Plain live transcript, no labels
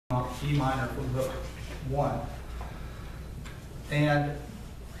E minor from Book 1. And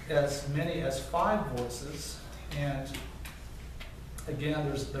as many as 5 voices, and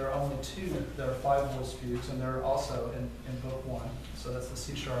again, there are only 2 that are 5-voice fugues, and they're also in Book 1. So that's the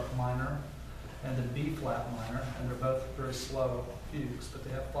C sharp minor and the B flat minor, and they're both very slow fugues, but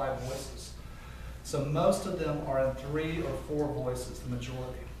they have 5 voices. So most of them are in 3 or 4 voices, the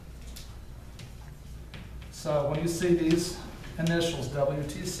majority. So when you see these initials,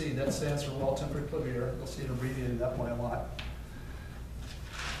 WTC, that stands for Well-Tempered Clavier. You'll see it abbreviated that way a lot.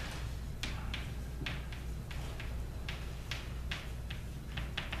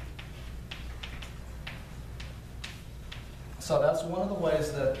 So that's one of the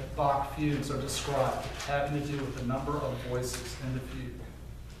ways that Bach fugues are described, having to do with the number of voices in the fugue.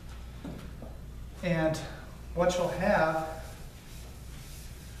 And what you'll have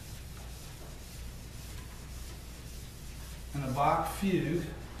in a Bach fugue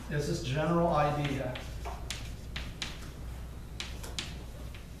is this general idea.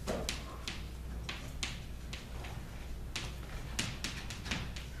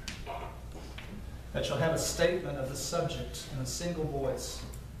 That you'll have a statement of the subject in a single voice.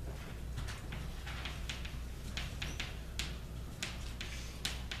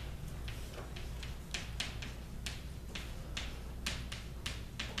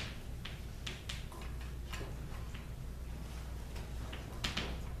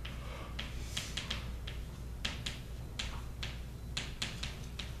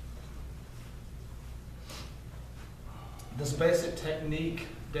 This basic technique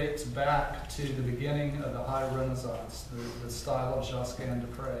dates back to the beginning of the High Renaissance, the style of Josquin de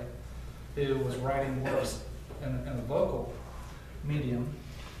Prez, who was writing works in a vocal medium,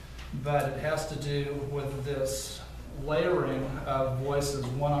 but it has to do with this layering of voices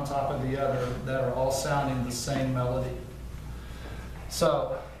one on top of the other that are all sounding the same melody.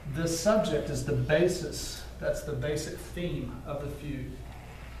 So this subject is the basis, that's the basic theme of the fugue.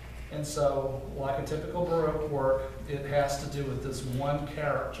 And so, like a typical Baroque work, it has to do with this one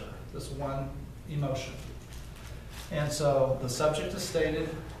character, this one emotion. And so the subject is stated.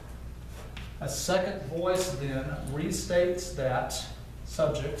 A second voice then restates that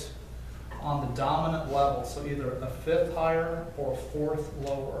subject on the dominant level, so either a 5th higher or a 4th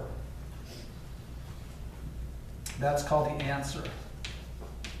lower. That's called the answer.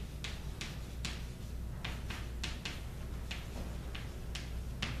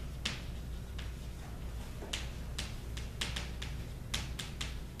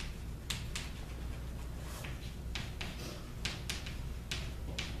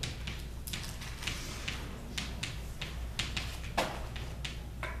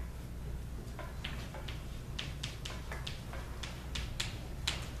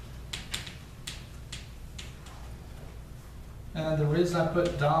 And the reason I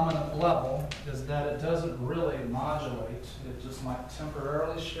put dominant level is that it doesn't really modulate. It just might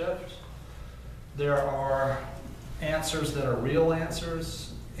temporarily shift. There are answers that are real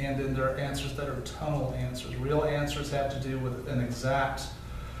answers, and then there are answers that are tonal answers. Real answers have to do with an exact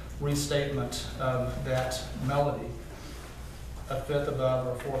restatement of that melody, a 5th above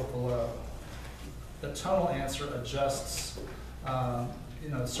or a 4th below. The tonal answer adjusts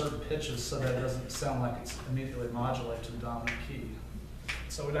certain pitches so that it doesn't sound like it's immediately modulated to the dominant key.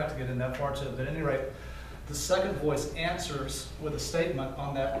 So we don't have to get in that far to it, but at any rate, the second voice answers with a statement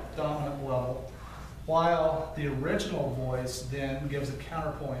on that dominant level, while the original voice then gives a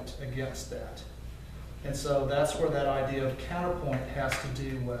counterpoint against that. And so that's where that idea of counterpoint has to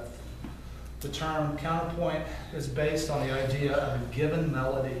do with. The term counterpoint is based on the idea of a given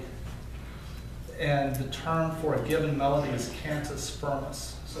melody. And the term for a given melody is cantus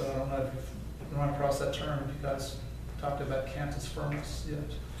firmus. So I don't know if you've run across that term, if you guys talked about cantus firmus yet.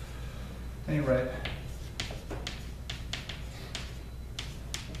 At any rate.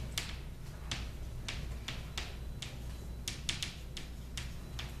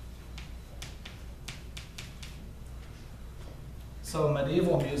 So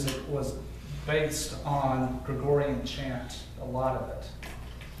medieval music was based on Gregorian chant, a lot of it.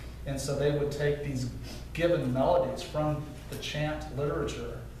 And so they would take these given melodies from the chant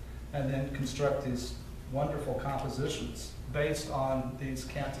literature and then construct these wonderful compositions based on these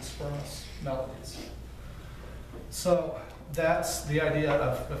cantus firmus melodies. So that's the idea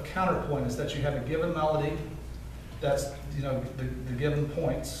of counterpoint, is that you have a given melody, that's the given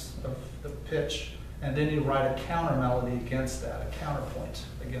points of the pitch, and then you write a counter melody against that, a counterpoint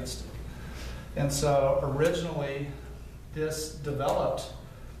against it. And so originally this developed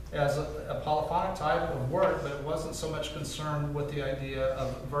as a polyphonic type of work, but it wasn't so much concerned with the idea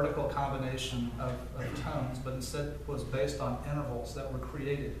of vertical combination of tones, but instead was based on intervals that were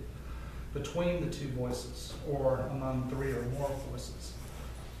created between the two voices or among three or more voices.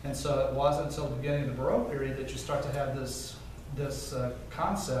 And so it wasn't until the beginning of the Baroque period that you start to have this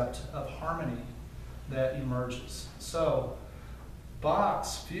concept of harmony that emerges. So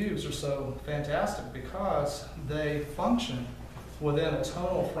Bach's fugues are so fantastic because they function within a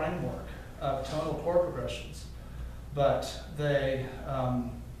tonal framework of tonal chord progressions, but they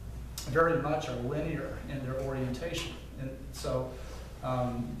very much are linear in their orientation. And so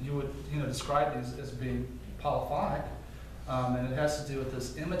you would describe these as being polyphonic, and it has to do with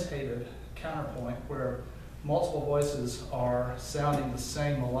this imitative counterpoint where multiple voices are sounding the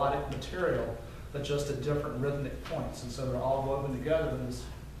same melodic material, but just at different rhythmic points. And so they're all woven together in this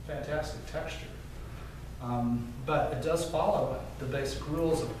fantastic texture. But it does follow the basic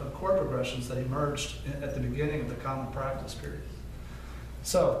rules of chord progressions that emerged at the beginning of the common practice period.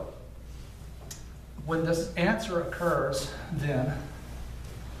 So when this answer occurs, then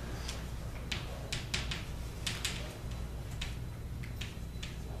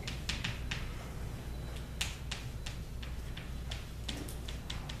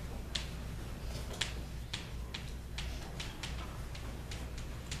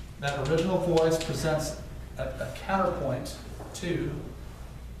that original voice presents a counterpoint to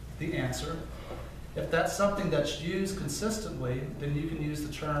the answer. If that's something that's used consistently, then you can use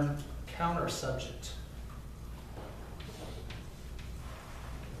the term counter subject.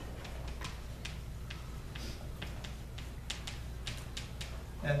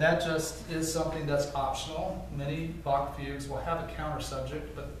 And that just is something that's optional. Many Bach fugues will have a counter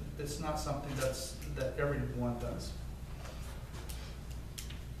subject, but it's not something that everyone does.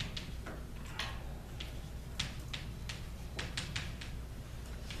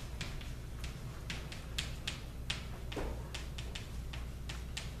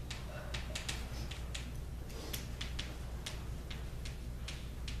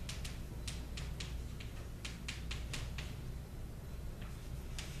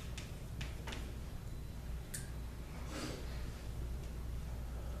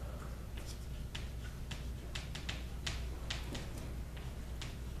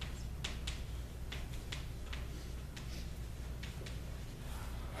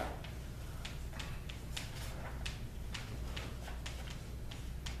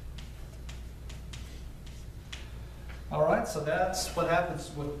 All right, so that's what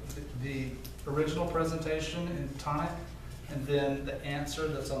happens with the original presentation in tonic, and then the answer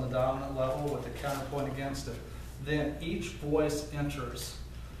that's on the dominant level with the counterpoint against it. Then each voice enters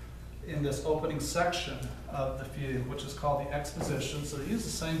in this opening section of the fugue, which is called the exposition. So they use the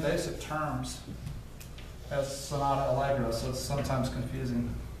same basic terms as sonata allegro, so it's sometimes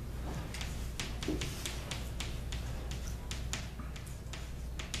confusing.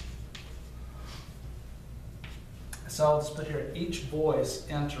 So I'll just put here, each voice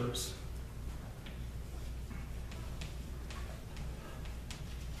enters.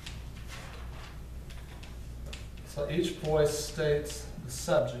 So each voice states the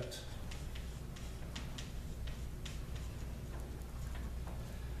subject.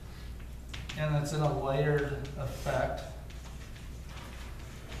 And it's in a layered effect.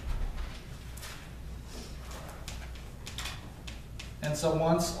 And so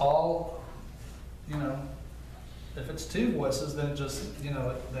once all, if it's two voices, then just,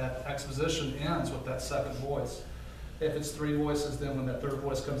 that exposition ends with that second voice. If it's three voices, then when that third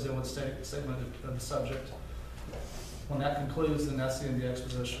voice comes in with statement of the subject, when that concludes, then that's the end of the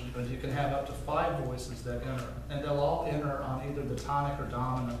exposition. But you can have up to 5 voices that enter, and they'll all enter on either the tonic or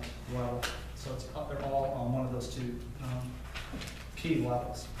dominant level. So they're all on one of those two key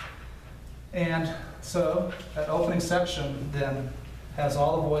levels. And so that opening section then has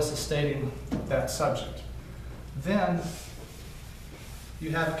all the voices stating that subject. Then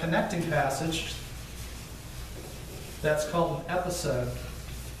you have a connecting passage that's called an episode.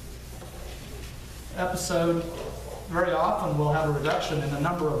 Episode very often will have a reduction in the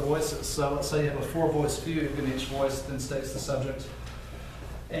number of voices. So let's say you have a 4-voice fugue and each voice then states the subject.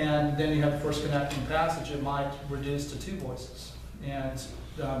 And then you have the first connecting passage, it might reduce to 2 voices. And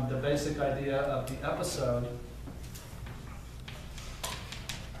the basic idea of the episode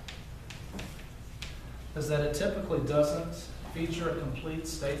is that it typically doesn't feature a complete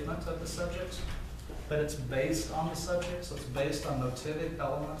statement of the subject, but it's based on the subject, so it's based on motivic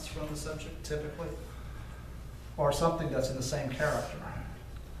elements from the subject, typically, or something that's in the same character.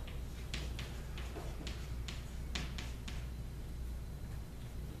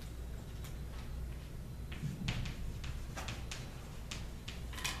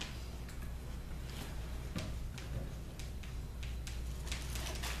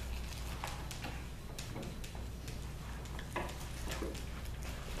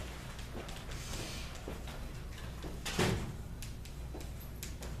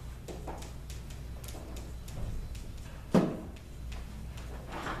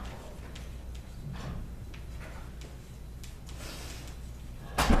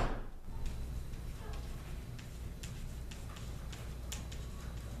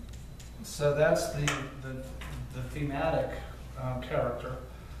 So that's the thematic character.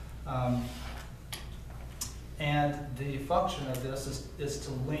 And the function of this is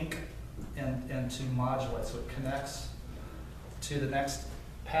to link and to modulate. So it connects to the next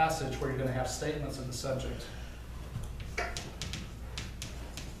passage where you're going to have statements of the subject.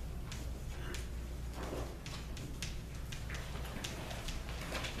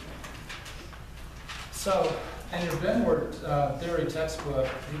 So, in your Benward theory textbook,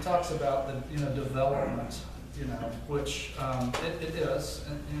 he talks about the development, which it is,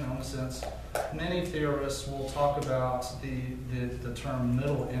 in a sense. Many theorists will talk about the term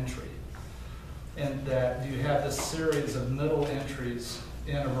middle entry, and that you have this series of middle entries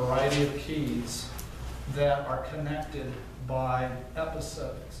in a variety of keys that are connected by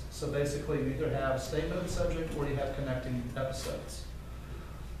episodes. So basically, you either have a statement of the subject or you have connecting episodes.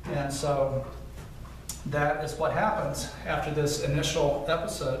 And so that is what happens after this initial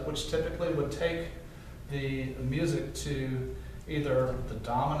episode, which typically would take the music to either the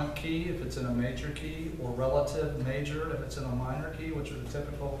dominant key, if it's in a major key, or relative major, if it's in a minor key, which are the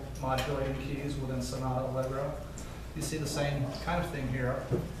typical modulating keys within sonata allegro. You see the same kind of thing here.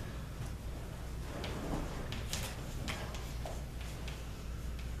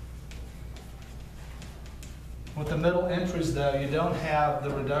 With the middle entries, though, you don't have the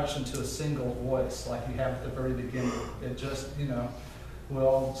reduction to a single voice like you have at the very beginning. It just,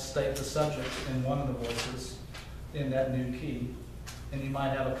 will state the subject in one of the voices in that new key. And you might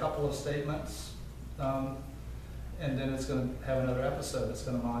have a couple of statements, and then it's going to have another episode that's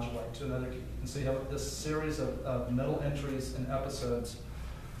going to modulate to another key. And so you have this series of middle entries and episodes.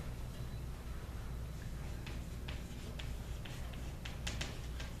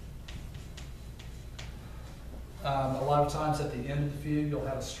 A lot of times at the end of the fugue, you'll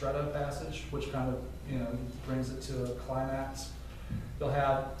have a stretto passage, which kind of, brings it to a climax. You'll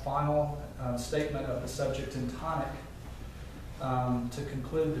have final statement of the subject in tonic to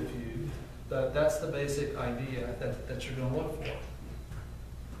conclude the fugue. But that's the basic idea that you're going to look for.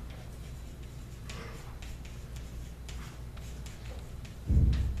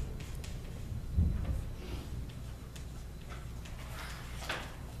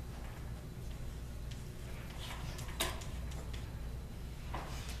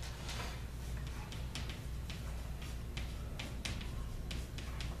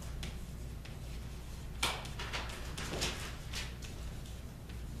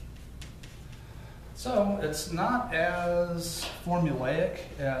 So it's not as formulaic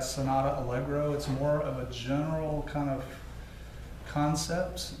as sonata allegro. It's more of a general kind of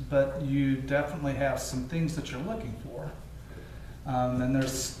concept, but you definitely have some things that you're looking for. And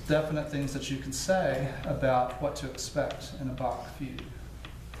there's definite things that you can say about what to expect in a Bach fugue.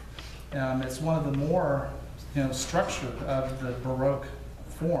 It's one of the more structured of the Baroque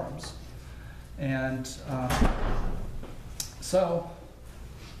forms. And so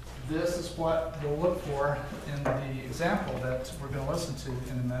this is what we'll look for in the example that we're going to listen to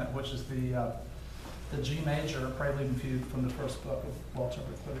in a minute, which is the G major prelude and fugue from the first book of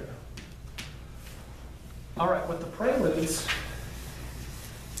Well-Tempered Clavier. All right, with the preludes,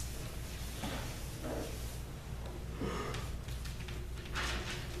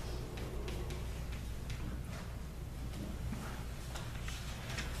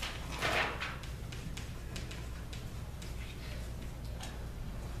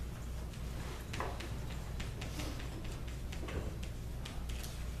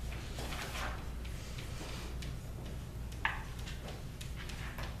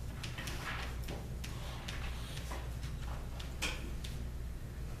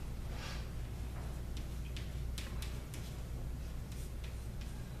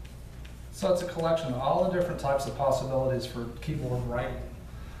 so it's a collection of all the different types of possibilities for keyboard writing.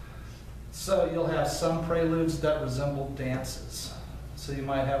 So you'll have some preludes that resemble dances. So you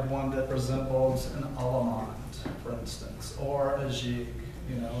might have one that resembles an allemande, for instance, or a jig,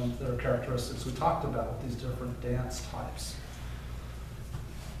 and there are characteristics we talked about with these different dance types.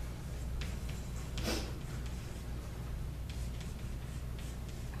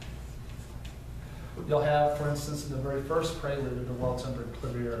 You'll have, for instance, in the very first prelude of the Well-Tempered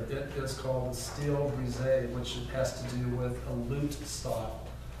Clavier, it is called Style Brisé, which has to do with a lute style.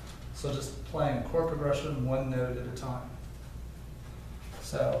 So just playing chord progression one note at a time.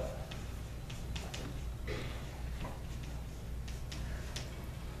 So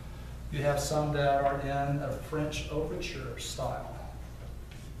you have some that are in a French overture style.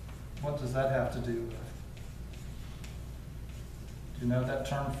 What does that have to do with? Do you know that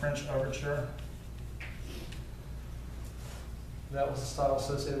term, French overture? That was a style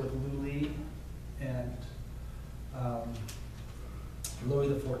associated with Lully and Louis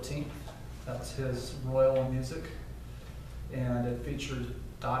XIV. That was his royal music, and it featured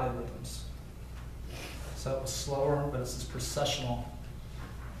dotted rhythms. So it was slower, but it's this processional,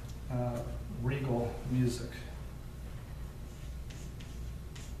 regal music.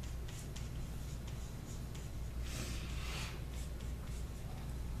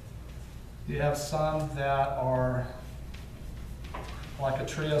 You have some that are like a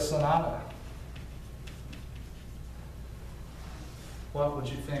trio sonata. What would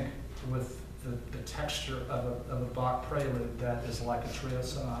you think with the texture of a Bach prelude that is like a trio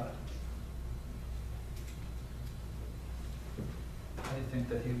sonata? How do you think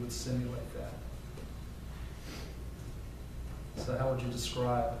that he would simulate that? So how would you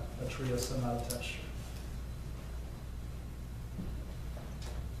describe a trio sonata texture?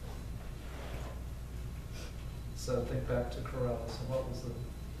 So think back to Corella. So what was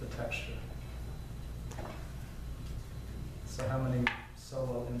the texture? So how many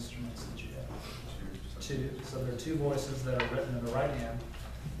solo instruments did you have? Two. So there are two voices that are written in the right hand,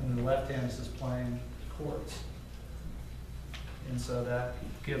 and the left hand is just playing chords. And so that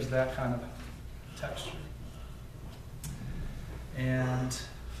gives that kind of texture. And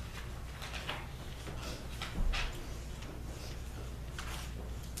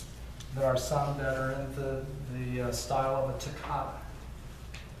there are some that are in the style of a toccata.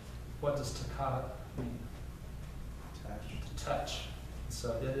 What does toccata mean? To touch.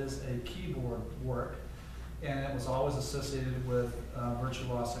 So it is a keyboard work, and it was always associated with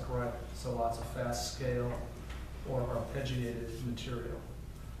virtuosic writing, so lots of fast scale or arpeggiated material.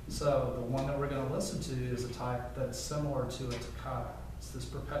 So the one that we're going to listen to is a type that's similar to a toccata. It's this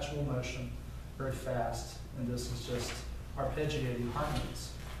perpetual motion, very fast, and this is just arpeggiating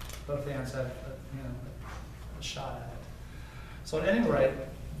harmonies. Both hands have a shot at it. So at any rate,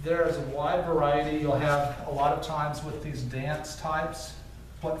 there's a wide variety. You'll have a lot of times with these dance types.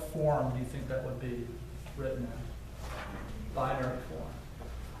 What form do you think that would be written in? Binary form.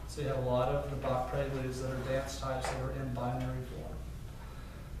 So you have a lot of the Bach preludes that are dance types that are in binary form.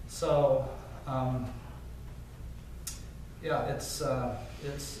 So yeah, it's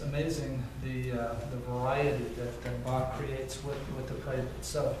amazing the variety that Bach creates with the prelude.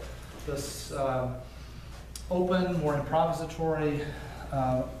 So this open, more improvisatory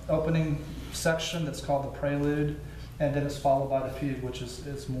opening section that's called the prelude, and then it's followed by the fugue, which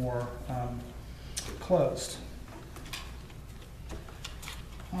is more closed.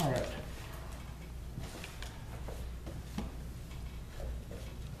 All right.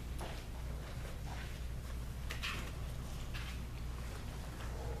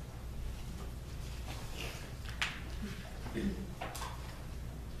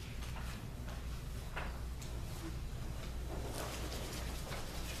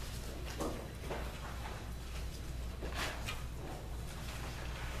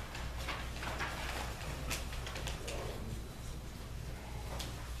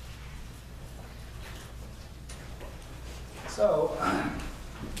 So,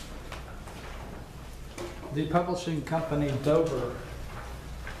 the publishing company Dover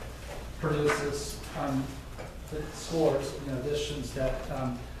produces scores, editions that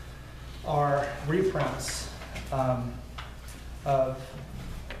are reprints of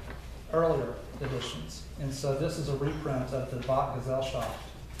earlier editions. And so this is a reprint of the Bach Gesellschaft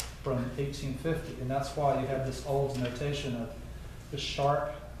from 1850, and that's why you have this old notation of the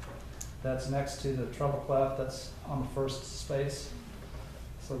sharp that's next to the treble clef that's on the first space.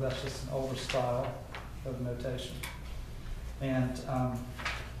 So that's just an older style of notation. And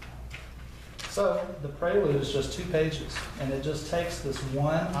so the prelude is just 2 pages, and it just takes this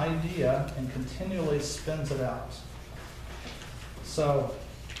one idea and continually spins it out. So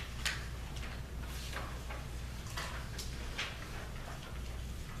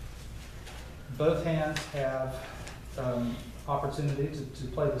both hands have opportunity to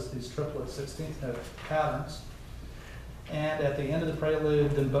play these triplet 16th note patterns. And at the end of the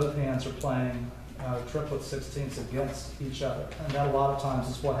prelude, then both hands are playing triplet 16ths against each other. And that a lot of times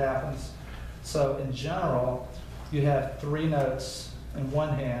is what happens. So in general, you have 3 notes in one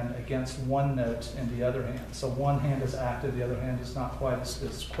hand against 1 note in the other hand. So one hand is active, the other hand is not quite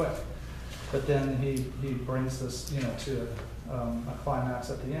as quick. But then he brings this to a climax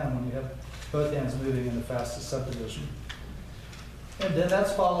at the end when you have both hands moving in the fastest subdivision. And then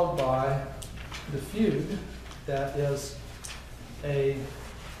that's followed by the fugue, that is a